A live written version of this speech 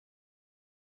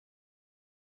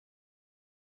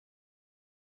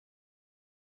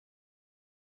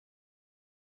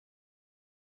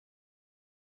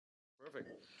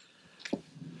Perfect.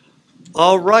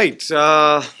 All right.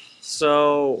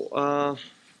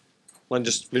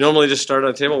 We normally just start on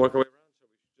a table, work our way around, so we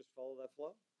should just follow that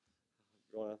flow.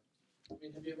 You wanna?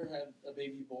 Have you ever had a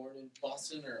baby born in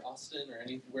Boston or Austin or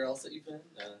anywhere else that you've been?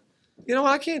 You know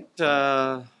what? I can't.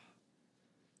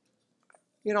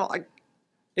 You know, I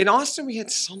in Austin we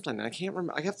had something. I can't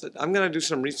remember. I have to. I'm gonna do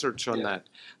some research on that.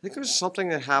 I think there was something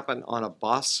that happened on a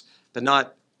bus, but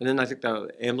not. And then I think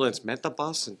the ambulance met the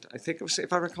bus, and I think it was,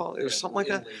 if I recall, it was something like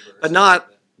that. But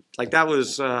not like that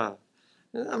was. I'm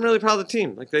really proud of the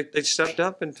team. Like they stepped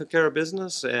up and took care of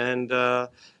business, and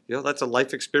that's a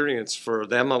life experience for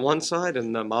them on one side,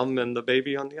 and the mom and the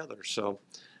baby on the other. So.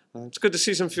 It's good to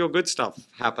see some feel-good stuff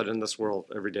happen in this world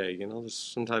every day.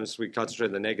 Sometimes we concentrate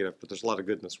on the negative, but there's a lot of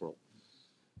good in this world.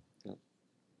 Yeah.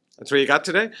 That's what you got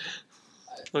today?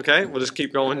 Okay, we'll just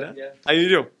keep going then. How you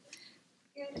do?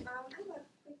 Good. I have a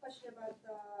quick question about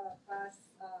the bus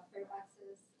fare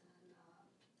taxes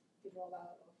and the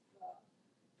rollout of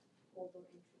older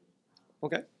entry.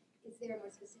 Okay. Is there a more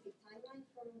specific timeline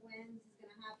for when this is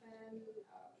going to happen?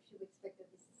 Should we expect that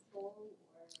this is fall,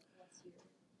 or what's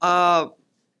your?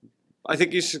 I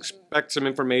think you should expect some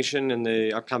information in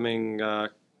the upcoming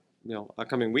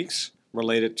weeks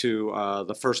related to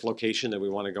the first location that we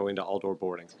want to go into outdoor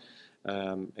boarding.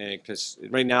 Because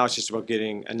right now it's just about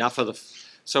getting enough of the.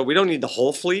 So we don't need the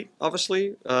whole fleet,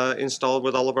 obviously, installed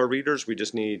with all of our readers. We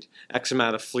just need X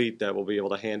amount of fleet that will be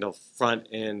able to handle front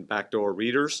and back door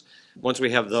readers. Once we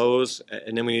have those,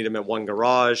 and then we need them at one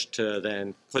garage to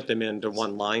then put them into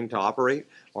one line to operate,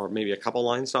 or maybe a couple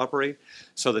lines to operate.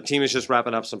 So the team is just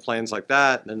wrapping up some plans like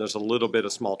that. And then there's a little bit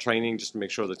of small training just to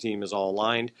make sure the team is all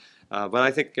aligned. But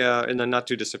I think in the not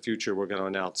too distant future, we're going to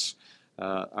announce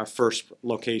our first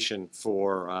location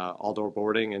for outdoor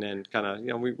boarding, and then kind of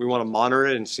we want to monitor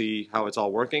it and see how it's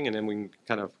all working, and then we can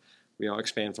kind of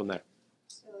expand from there.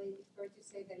 So it's fair to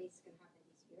say that it's going to happen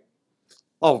this year?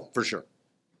 Oh, for sure,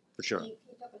 for sure. Can you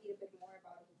talk a little bit more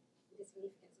about the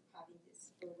significance of having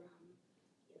this program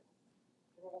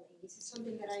rolling? This is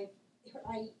something that I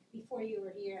before you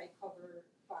were here, I covered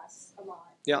bus a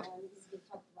lot. Yeah. And it's been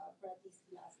talked about for at least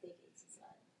the last decades.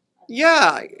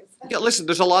 Yeah, listen,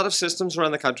 there's a lot of systems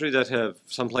around the country that have,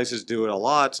 some places do it a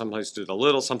lot, some places do it a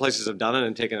little, some places have done it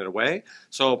and taken it away.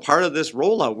 So part of this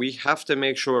rollout, we have to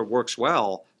make sure it works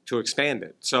well to expand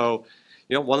it. So,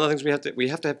 one of the things we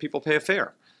have to have people pay a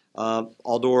fare.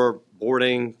 Outdoor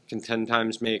boarding can 10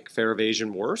 times make fare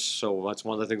evasion worse, so that's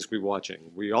one of the things we're watching.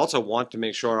 We also want to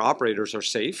make sure our operators are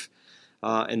safe,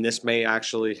 and this may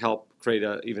actually help create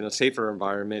even a safer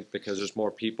environment because there's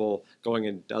more people going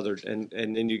in and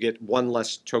then you get one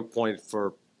less choke point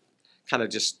for kind of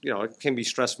just, it can be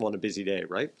stressful on a busy day,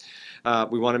 right?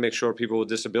 We want to make sure people with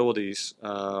disabilities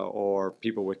or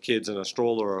people with kids in a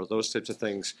stroller or those types of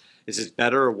things, is it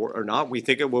better or not? We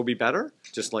think it will be better,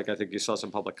 just like I think you saw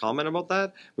some public comment about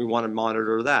that. We want to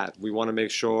monitor that. We want to make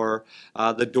sure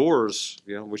the doors,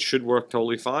 which should work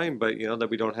totally fine, but that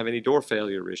we don't have any door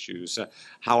failure issues.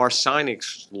 How our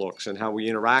signage looks and how we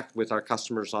interact with our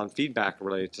customers on feedback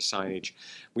related to signage.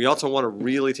 We also want to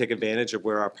really take advantage of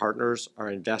where our partners are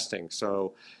investing.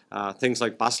 So things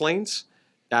like bus lanes,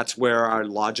 that's where our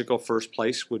logical first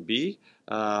place would be.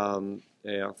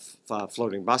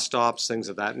 Floating bus stops, things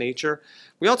of that nature.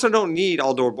 We also don't need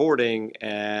outdoor boarding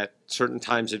at certain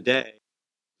times of day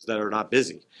that are not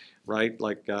busy, right?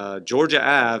 Like Georgia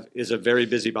Ave is a very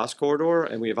busy bus corridor,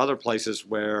 and we have other places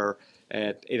where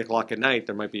at 8 o'clock at night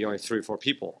there might be only 3 or 4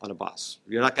 people on a bus.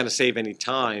 You're not going to save any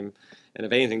time, and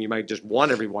if anything, you might just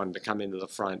want everyone to come into the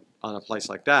front on a place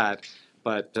like that.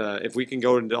 But if we can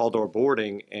go into outdoor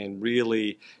boarding and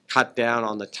really cut down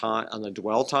on the time, on the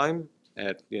dwell time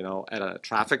at at a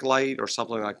traffic light or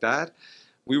something like that,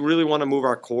 we really want to move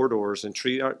our corridors and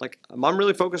treat our I'm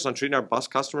really focused on treating our bus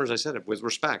customers, I said it, with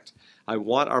respect. I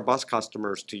want our bus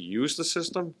customers to use the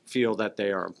system, feel that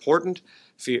they are important,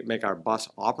 make our bus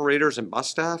operators and bus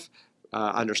staff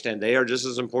understand they are just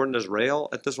as important as rail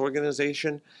at this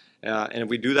organization. And if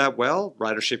we do that well,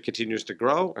 ridership continues to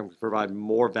grow, and we provide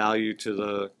more value to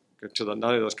the not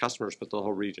only those customers but the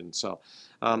whole region. So,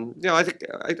 I think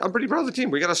I'm pretty proud of the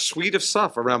team. We got a suite of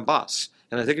stuff around bus,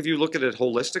 and I think if you look at it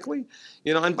holistically,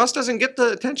 and bus doesn't get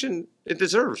the attention it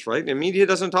deserves, right? The media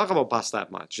doesn't talk about bus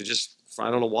that much. It just, I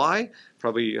don't know why.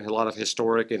 Probably a lot of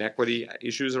historic inequity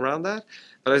issues around that.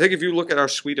 But I think if you look at our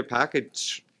suite of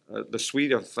package, the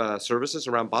suite of services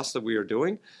around bus that we are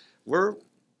doing, we're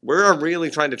really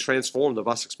trying to transform the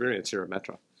bus experience here at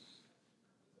Metro.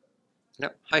 Yeah.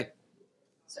 Hi.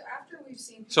 So after we've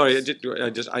seen. Sorry,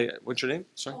 what's your name?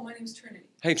 Sorry. Oh, my name's Trinity.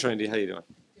 Hey, Trinity, how you doing?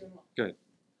 Doing well. Good.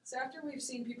 So after we've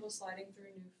seen people sliding through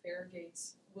new fare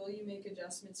gates, will you make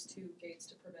adjustments to gates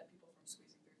to prevent people from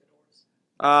squeezing through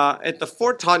the doors? At the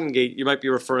Fort Totten gate, you might be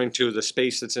referring to the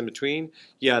space that's in between.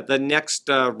 Yeah, the next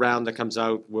round that comes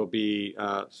out will be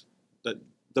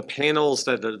the panels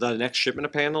that are the next shipment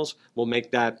of panels will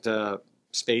make that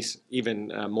space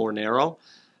even more narrow.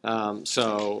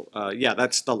 Yeah,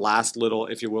 that's the last little,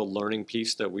 if you will, learning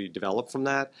piece that we developed from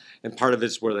that. And part of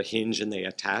it's where the hinge and they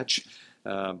attach.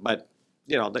 But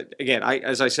you know, again,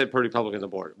 as I said pretty publicly on the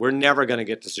board, we're never going to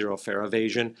get to zero fare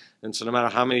evasion. And so no matter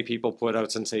how many people put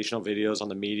out sensational videos on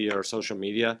the media or social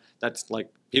media, that's like,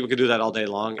 people could do that all day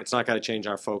long. It's not going to change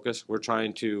our focus. We're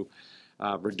trying to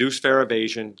reduce fare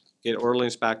evasion, get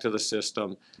Orleans back to the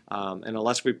system, and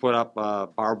unless we put up a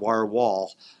barbed wire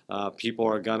wall, people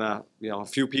are gonna, a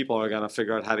few people are gonna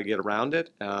figure out how to get around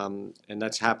it, and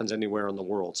that happens anywhere in the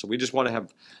world. So we just want to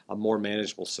have a more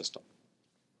manageable system.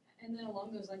 And then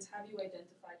along those lines, have you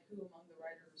identified who among the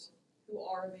riders who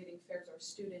are evading fares are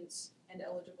students and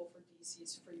eligible for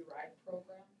DC's free ride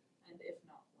program? And if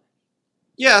not, when?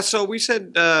 Yeah, so we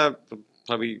said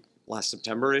probably last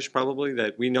September-ish probably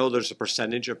that we know there's a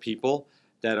percentage of people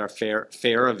that are fare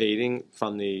evading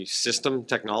from the system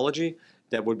technology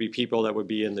that would be people that would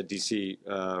be in the DC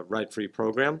ride-free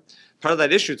program. Part of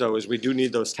that issue, though, is we do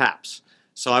need those taps.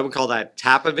 So I would call that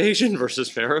tap evasion versus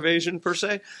fare evasion per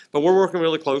se. But we're working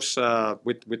really close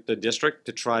with the district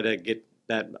to try to get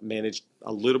that managed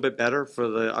a little bit better for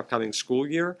the upcoming school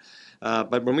year.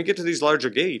 But when we get to these larger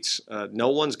gates, no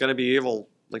one's going to be able,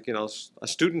 like, a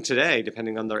student today,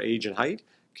 depending on their age and height,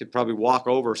 could probably walk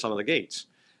over some of the gates.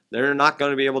 They're not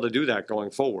going to be able to do that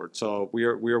going forward. So we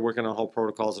are working on whole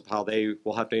protocols of how they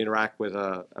will have to interact with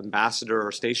an ambassador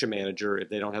or station manager if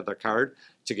they don't have their card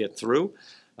to get through.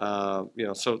 So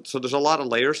there's a lot of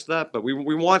layers to that, but we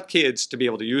want kids to be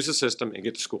able to use the system and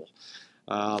get to school.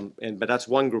 But that's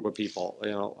one group of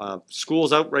people.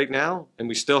 School's out right now, and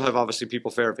we still have obviously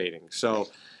people fare evading. So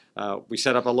we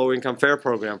set up a low-income fare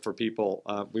program for people.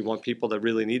 We want people that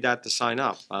really need that to sign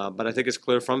up. But I think it's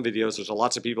clear from videos there's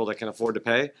lots of people that can afford to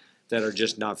pay that are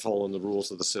just not following the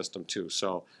rules of the system too.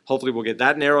 So hopefully we'll get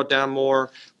that narrowed down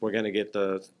more. We're going to get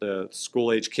the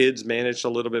school-age kids managed a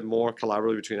little bit more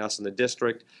collaboratively between us and the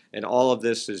district. And all of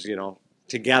this is,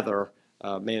 together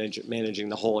managing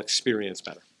the whole experience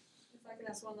better. If I could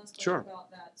ask one last question Sure.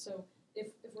 about that. So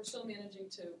if we're still managing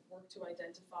to work to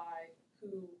identify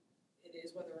who it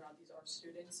is, whether or not these are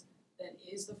students, then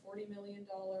is the $40 million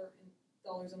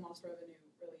in lost revenue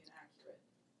really an accurate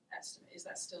estimate? Is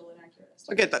that still an accurate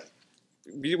estimate? I get that.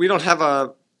 We don't have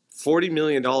a $40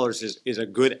 million is a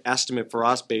good estimate for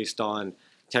us based on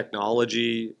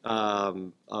technology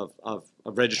of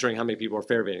registering how many people are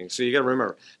fare evading. So you got to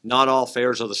remember, not all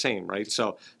fares are the same, right?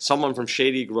 So someone from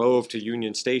Shady Grove to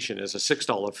Union Station is a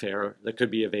 $6 fare that could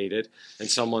be evaded, and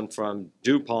someone from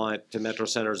DuPont to Metro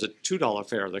Center is a $2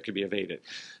 fare that could be evaded.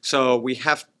 So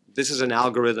this is an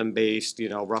algorithm-based,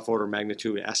 rough order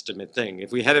magnitude estimate thing.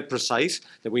 If we had it precise,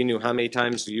 that we knew how many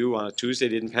times you on a Tuesday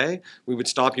didn't pay, we would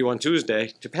stop you on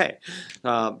Tuesday to pay.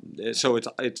 So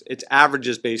it's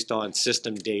averages based on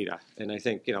system data, and I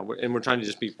think and we're trying to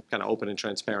just be kind of open and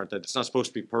transparent that it's not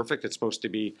supposed to be perfect. It's supposed to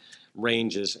be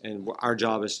ranges, and our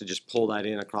job is to just pull that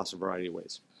in across a variety of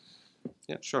ways.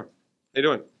 Yeah, sure. How you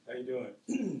doing? How you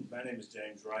doing? My name is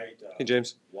James Wright. Hey,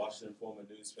 James. Washington Former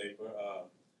newspaper.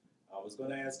 I was going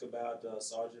to ask about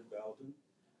Sergeant Belton,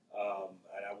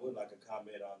 and I would like a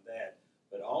comment on that.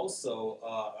 But also,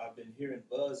 I've been hearing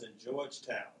buzz in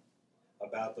Georgetown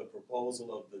about the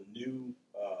proposal of the new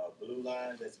blue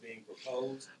line that's being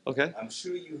proposed. Okay. I'm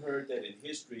sure you heard that in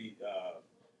history,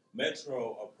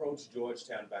 Metro approached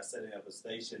Georgetown by setting up a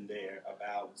station there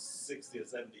about 60 or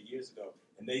 70 years ago,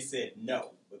 and they said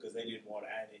no because they didn't want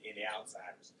any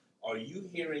outsiders. Are you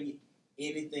hearing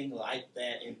anything like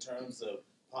that in terms of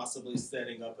possibly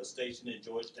setting up a station in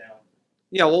Georgetown?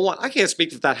 Yeah, well, I can't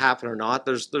speak if that happened or not.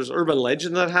 There's urban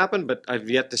legend that happened, but I've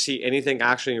yet to see anything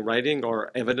actually in writing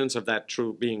or evidence of that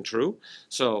being true.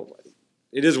 So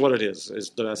it is what it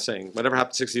is the best saying. Whatever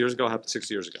happened 60 years ago happened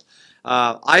 60 years ago.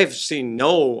 I've seen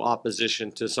no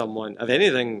opposition to someone of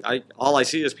anything. All I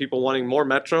see is people wanting more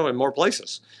metro and more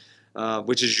places,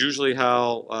 which is usually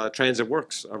how transit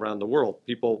works around the world.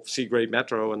 People see great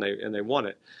metro and they want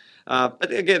it.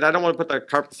 But again, I don't want to put the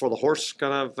cart before the horse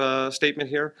kind of statement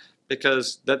here,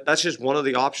 because that's just one of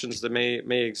the options that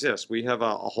may exist. We have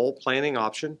a whole planning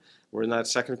option. We're in that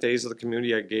second phase of the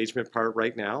community engagement part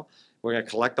right now. We're going to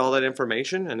collect all that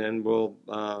information, and then we'll,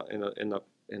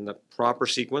 in in the proper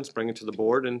sequence, bring it to the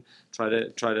board, and try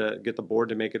to get the board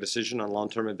to make a decision on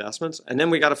long-term investments. And then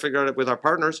we got to figure out with our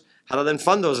partners how to then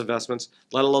fund those investments,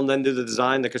 let alone then do the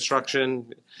design, the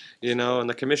construction, you know, and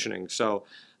the commissioning. So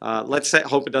let's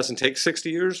hope it doesn't take 60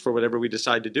 years for whatever we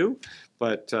decide to do.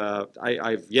 But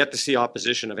I've yet to see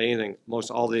opposition of anything.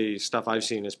 Most all the stuff I've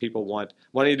seen is people want,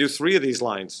 why don't you do 3 of these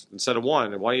lines instead of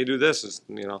 1? And why don't you do this? Is,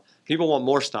 you know, people want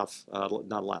more stuff,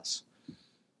 not less.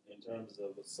 In terms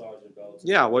of Sergeant Belton,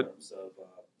 Yeah, in what- terms of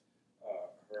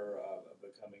her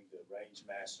becoming the range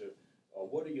master,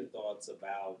 what are your thoughts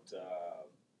about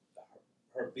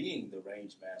her being the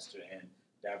range master and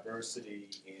diversity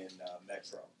in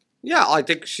Metro? Yeah, I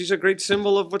think she's a great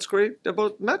symbol of what's great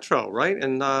about Metro, right?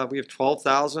 And we have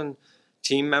 12,000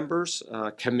 team members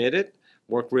committed,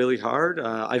 work really hard.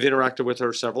 I've interacted with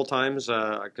her several times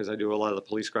because I do a lot of the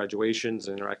police graduations,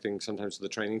 interacting sometimes with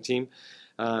the training team.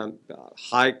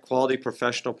 High quality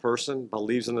professional person,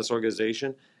 believes in this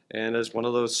organization, and is one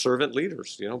of those servant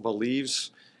leaders, you know,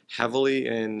 believes heavily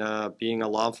in being a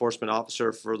law enforcement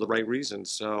officer for the right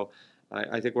reasons. So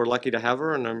I think we're lucky to have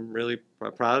her, and I'm really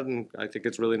proud, and I think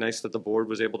it's really nice that the board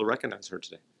was able to recognize her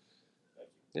today.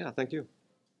 Yeah, thank you.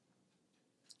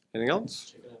 Anything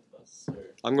else? Checking out the bus, or?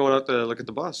 I'm going out to look at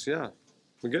the bus, yeah.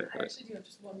 We good? I actually do have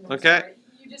just one more. Okay. Sorry.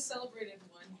 You just celebrated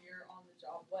 1 year on the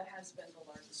job. What has been the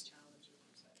largest challenge, would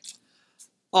you say?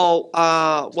 Oh,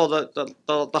 well,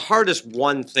 the hardest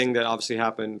one thing that obviously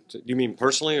happened, you mean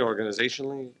personally or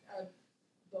organizationally?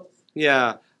 Both.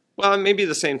 Yeah, well, maybe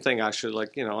the same thing actually.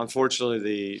 Like, you know,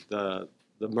 unfortunately, the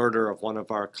murder of one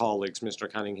of our colleagues,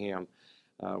 Mr. Cunningham,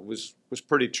 was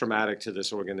pretty traumatic to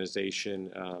this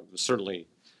organization. Certainly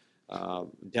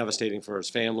devastating for his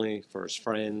family, for his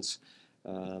friends.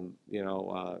 You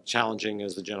know, challenging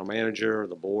as the general manager,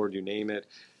 the board, you name it.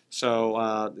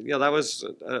 So, you know, that was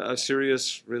a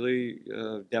serious, really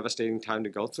devastating time to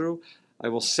go through. I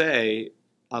will say,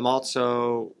 I'm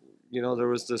also, you know, there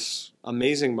was this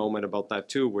amazing moment about that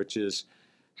too, which is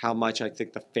how much I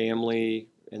think the family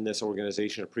in this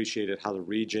organization appreciated how the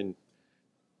region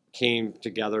came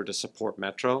together to support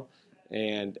Metro.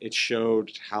 And it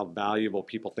showed how valuable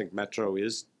people think Metro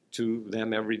is to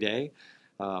them every day,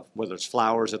 whether it's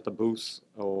flowers at the booth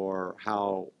or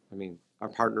how, I mean, our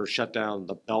partners shut down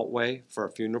the Beltway for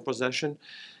a funeral procession.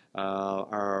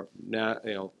 The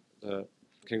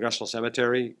Congressional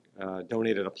Cemetery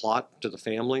donated a plot to the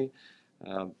family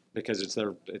because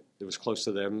it was close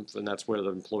to them, and that's where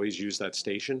the employees use that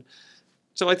station.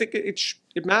 So I think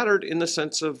it mattered in the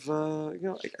sense of you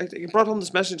know, I think it brought home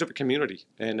this message of a community,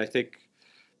 and I think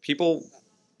people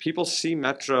see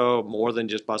Metro more than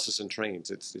just buses and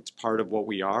trains. It's part of what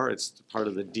we are. It's part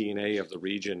of the DNA of the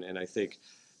region, and I think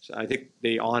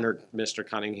they honored Mr.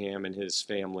 Cunningham and his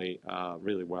family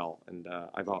really well, and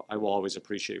I will always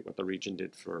appreciate what the region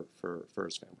did for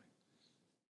his family.